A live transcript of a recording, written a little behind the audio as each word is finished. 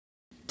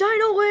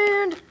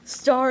DinoLand,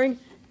 starring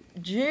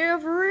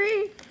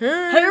Jeffrey.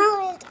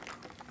 Harold.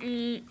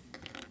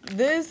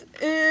 This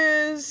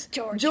is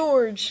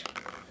George.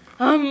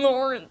 I'm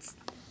Lawrence.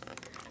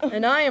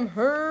 And I am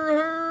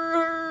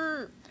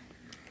Hurr.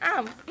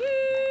 I'm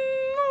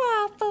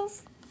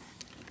Waffles.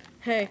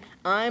 Hey,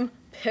 I'm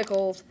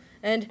Pickles.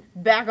 And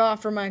back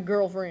off from my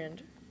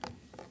girlfriend.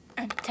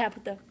 I'm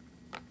Tabitha.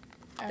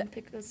 I'm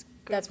Pickles'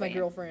 girlfriend. That's my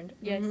girlfriend.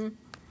 Yes.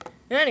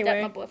 Anyway.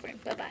 That's my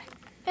boyfriend. Bye-bye.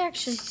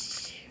 Action.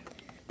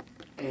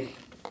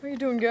 What are you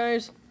doing,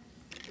 guys?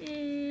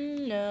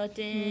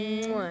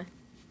 Nothing. Mwah.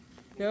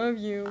 Love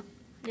you.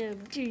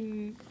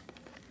 Nothing.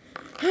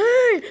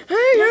 Hey,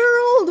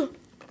 Harold!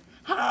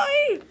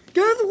 Hi!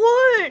 Guess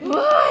what?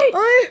 What?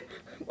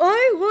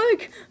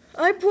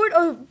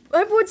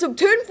 I put some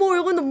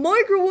tinfoil in the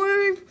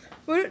microwave,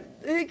 but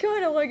it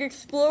kind of like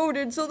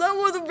exploded, so that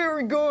wasn't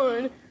very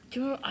good.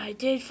 You know what I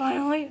did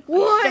finally?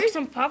 What? I stuck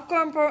some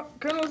popcorn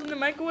kernels in the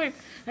microwave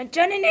and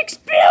then it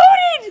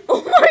exploded!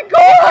 Oh my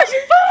gosh!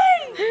 Fun!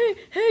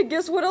 Hey,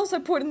 guess what else I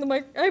put in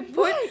the I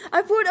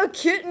put a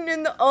kitten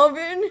in the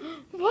oven.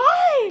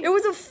 Why? It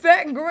was a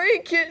fat gray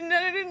kitten and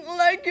I didn't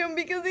like him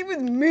because he was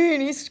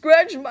mean. He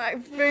scratched my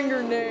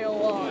fingernail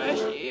off. I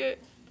see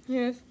it.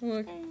 Yes,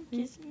 look.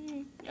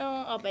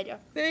 Oh, I'll bet you.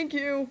 Thank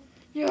you.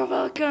 You're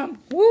welcome.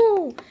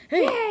 Woo!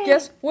 Hey, Yay.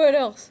 guess what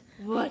else?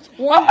 What?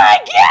 One. Oh my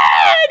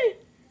god!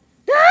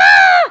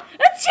 Ah!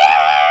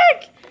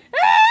 Attack!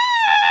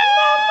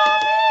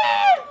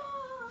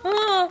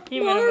 Ah!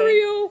 He went away.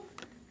 Mario.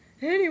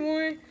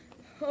 Anyway,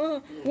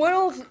 what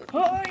else?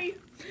 Hi!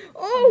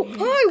 Oh,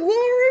 hi,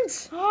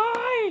 Lawrence.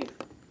 Hi!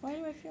 Why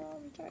do I feel all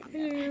retarded?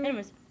 Hello.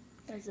 Anyways,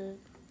 that's it.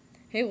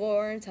 Hey,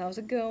 Lawrence, how's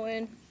it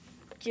going?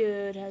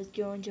 Good. How's it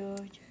going,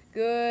 George?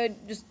 Good.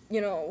 Just,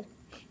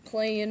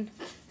 playing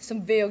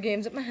some video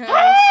games at my house.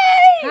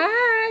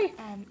 Hi!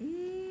 Hi.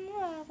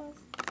 Waffles.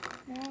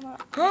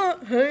 Huh?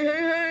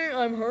 Hey,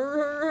 I'm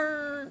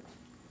Hurr.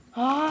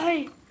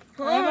 Hi!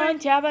 Hi. I'm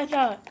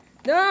Tabitha.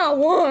 Nah,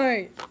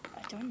 why?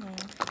 I don't know.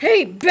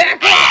 Hey,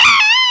 back off!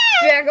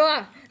 Back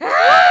off!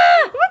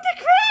 Ah! What the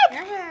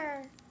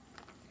crap?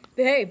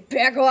 Hey,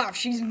 back off!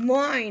 She's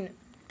mine.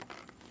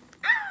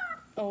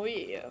 Oh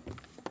yeah.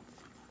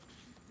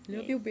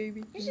 Love you,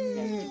 baby. She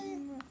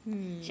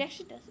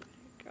actually does it,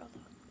 girl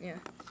though. Yeah.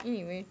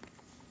 Anyway.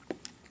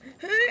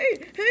 Hey,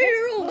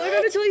 Harold! I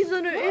gotta tell you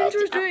something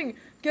interesting.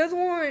 Guess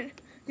what?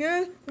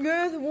 Guess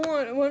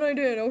what I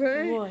did?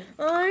 Okay. What?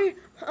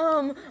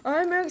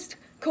 I mixed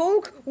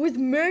Coke with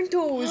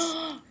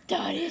Mentos.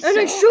 That is And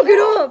so I shook it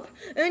up.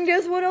 And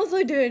guess what else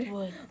I did?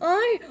 What?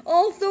 I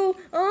also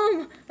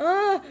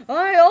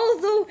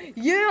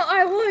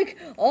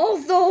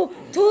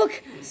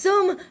took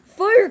some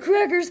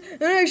firecrackers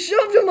and I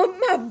shoved them up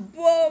my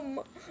bum.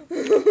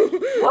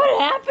 What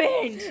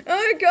happened?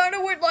 I kind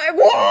of went like,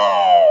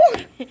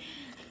 whoa!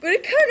 But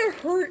it kind of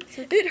hurt.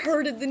 It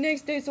hurted the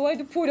next day, so I had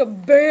to put a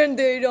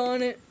Band-Aid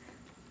on it.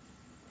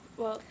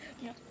 Well,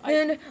 yeah.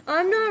 And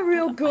I'm not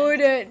real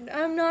good at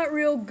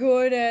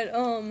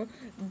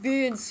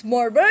being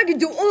smart, but I can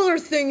do other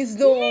things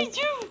though. Me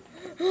too.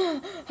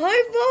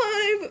 High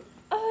five!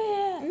 Oh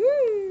yeah.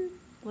 Woo.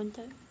 One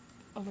time.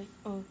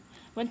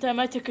 One time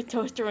I took a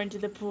toaster into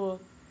the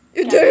pool.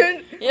 You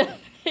did? Yeah.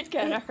 It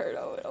kind of hurt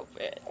a little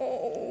bit.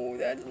 Oh,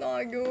 that's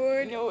not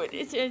good. No, it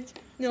isn't.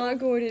 Not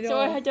good at all. So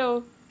I had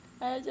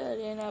to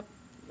lay up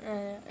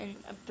in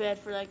a bed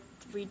for like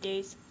 3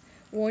 days.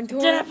 One time.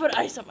 Then I put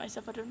ice on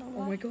myself. I don't know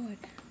why. Oh my god.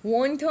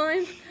 One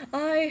time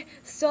I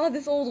saw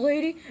this old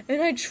lady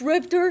and I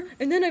tripped her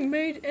and then I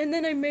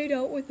made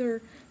out with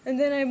her. And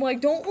then I'm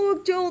like, don't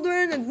look,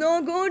 children, it's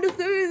not going to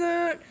say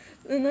that.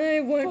 And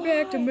I went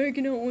back to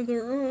making out with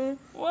her.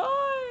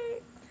 Why?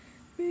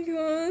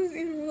 Because,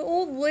 the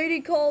old lady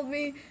called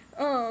me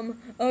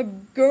a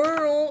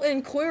girl,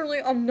 and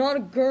clearly I'm not a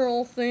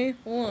girl, see?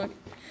 Look.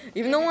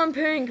 Even though I'm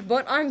pink,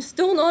 but I'm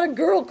still not a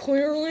girl,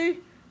 clearly.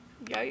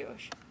 Yeah,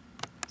 Yoshi.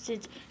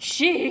 Since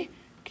she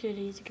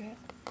clearly is a girl.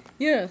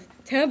 Yes,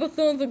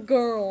 Tabitha's a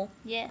girl.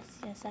 Yes,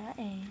 I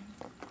am.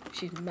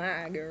 She's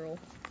my girl.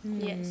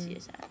 Yes,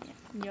 I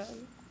am. Yeah.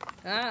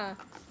 Ah.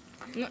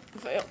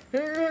 Fail.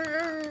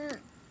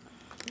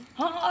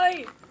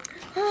 Hi.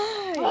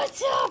 Hi.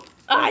 What's up?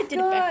 I did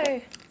it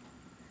back.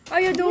 How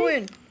you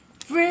doing?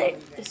 Frick.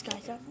 This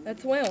guy's up.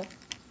 That's well.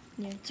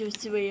 Yeah,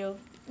 just real.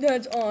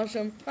 That's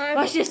awesome.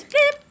 Watch this.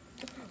 Flip.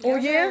 Oh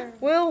yeah?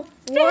 Well,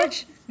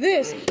 watch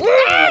this.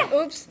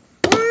 Oops.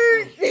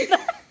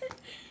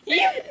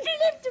 You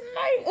flipped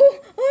my... Oh,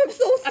 I'm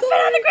so sorry. I fell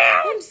on the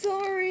ground. I'm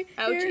sorry.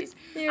 Ouchies.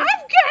 Here.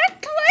 I've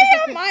got clay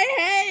on my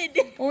head.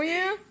 Oh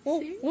yeah?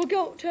 Well, look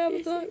out,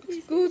 Tabitha.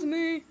 Excuse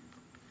me.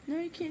 No,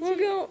 you can't Look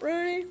see. out.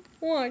 Ready?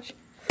 Watch.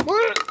 A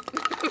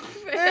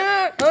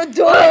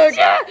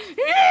duck.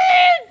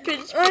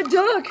 A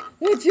duck.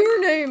 What's your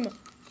name?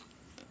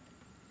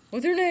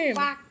 What's your name?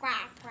 Quack,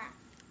 quack, quack.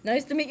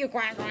 Nice to meet you.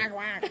 Quack, quack,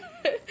 quack.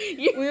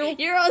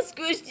 You're all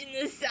squished in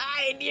the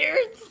side. You're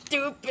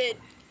stupid.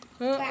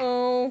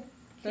 Uh-oh.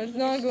 That's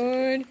not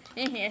good.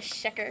 Yeah,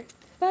 sucker.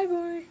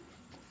 Bye-bye.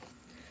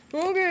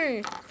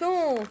 Okay,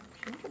 so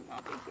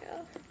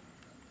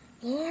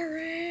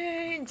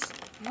Lawrence.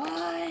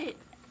 What?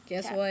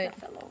 Guess Tab- what? that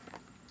fell over.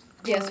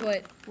 Guess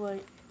what?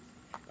 What?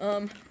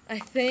 I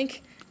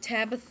think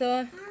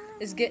Tabitha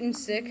is getting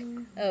sick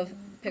of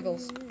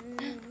Pickles.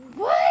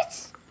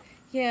 What?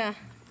 Yeah,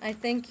 I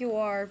think you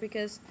are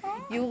because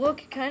you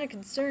look kind of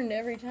concerned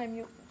every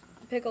time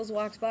Pickles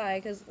walks by.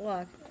 Cause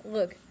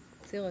look,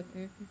 see, look.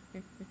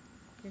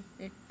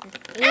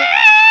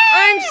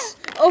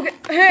 Okay.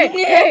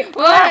 Hey.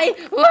 Why?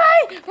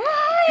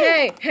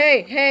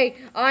 Hey.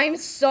 I'm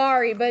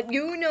sorry, but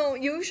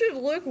you should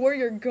look where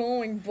you're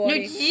going, buddy. No,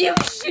 you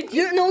should.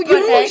 You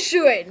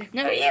should.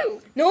 No,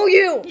 you. No,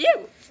 you.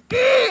 You.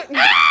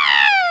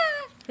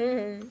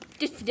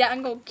 Just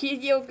I'm gonna kiss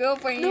your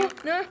girlfriend.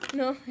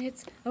 No,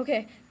 it's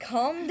okay.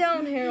 Calm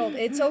down, Harold.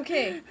 It's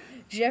okay.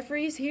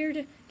 Jeffrey's here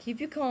to keep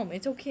you calm.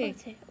 It's okay.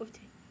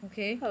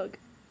 Okay? Hug.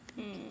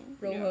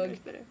 Bro hug.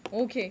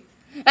 Okay.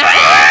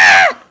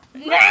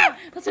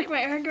 Let's take my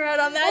anger out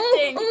on that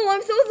thing. Oh,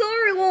 I'm so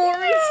sorry,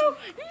 Lawrence. No.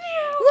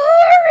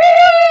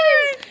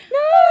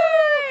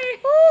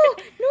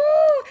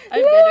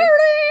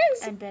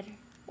 Lawrence! I'm better.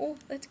 Oh,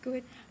 that's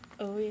good.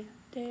 Oh yeah,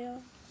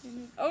 Dale.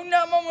 Oh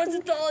no, I'm almost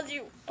as tall as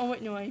you. Oh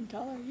wait, no, I'm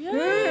taller.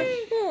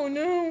 Yay! Oh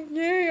no,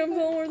 yay! I'm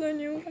taller than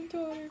you. I'm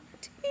taller.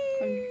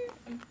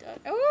 I'm taller.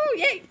 Oh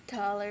yay,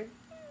 taller.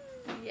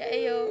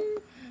 Yay! Oh,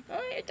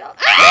 you're taller.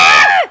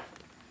 Ah!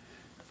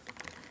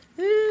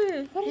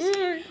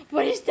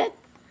 What is that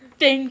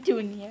thing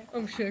doing here?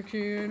 I'm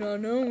sexy and I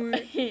know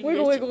it.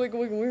 Wiggle.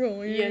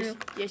 Yeah.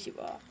 Yes, you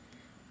are.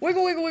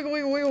 Wiggle.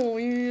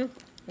 Yeah.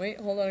 Wait,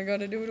 hold on. I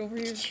gotta do it over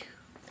here.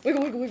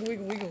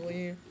 Wiggle.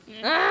 Yeah.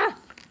 Ah!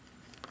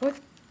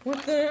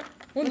 What the?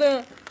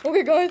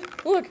 Okay, guys,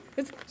 look.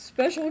 It's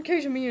special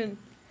occasion me in.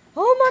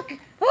 Oh my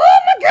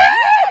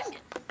God!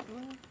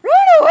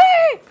 Run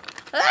away!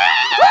 Oh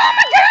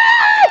my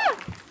God!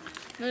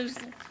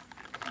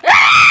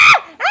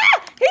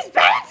 He's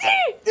bouncy!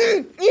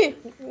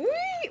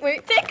 Wait.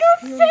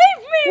 Pickles, save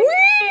me!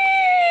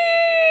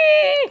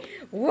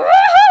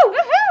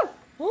 Woohoo!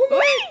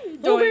 Oh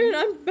Doing.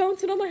 man, I'm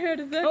bouncing on my head.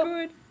 Is that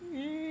good?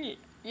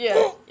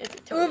 Yeah. It's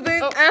totally.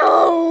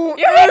 Ow!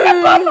 You're in the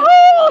bubble!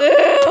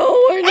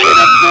 Ew,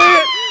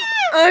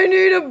 I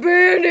need a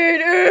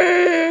band-aid.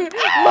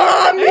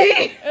 Mommy!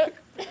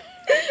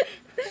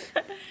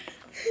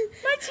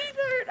 My teeth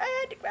hurt. I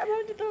had to grab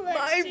onto the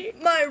ledge.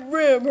 My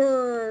rib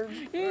hurts.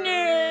 No.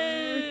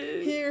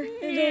 Here,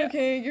 it's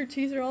okay. Your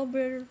teeth are all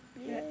better.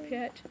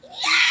 Pet.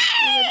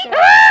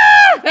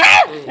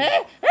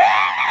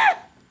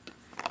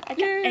 I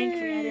got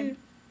angry at him.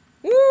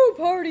 Woo,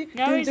 party.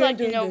 Now he's like,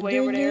 way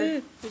over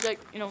there. He's like,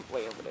 way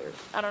over there.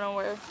 I don't know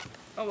where.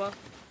 Oh well.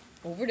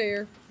 Over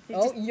there.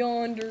 Oh,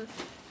 yonder.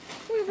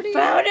 Over there.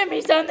 Found him.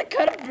 He's on the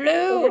color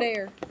blue. Over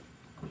there.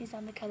 He's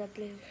on the color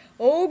blue.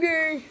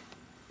 Okay.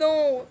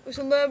 So,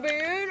 should that be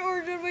it,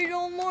 or should we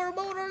know more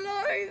about our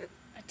life?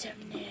 I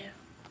don't know.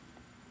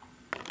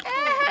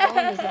 How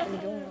long is that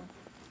been going on?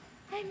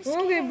 I'm scared.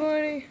 Okay,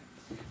 buddy.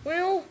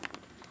 Well,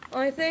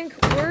 I think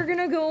we're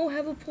gonna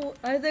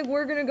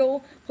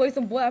go play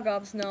some Black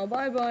Ops now.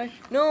 Bye.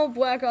 No,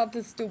 Black Ops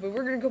is stupid.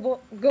 We're gonna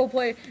go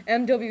play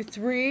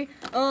MW3.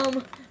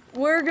 I'm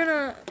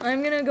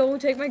gonna go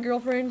take my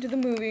girlfriend to the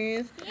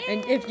movies,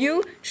 and if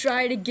you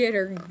try to get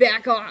her,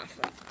 back off,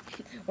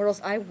 or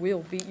else I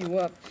will beat you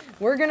up.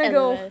 We're gonna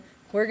go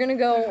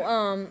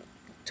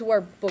to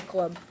our book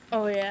club.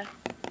 Oh yeah.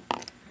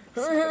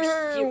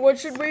 What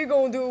should we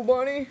go do,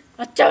 buddy?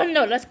 I don't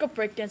know. Let's go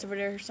breakdance over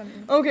there or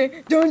something.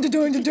 Okay. Dun.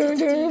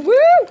 Woo!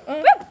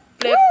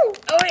 Flip.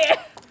 Oh yeah.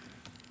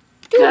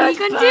 To be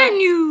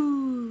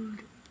continued.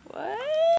 What?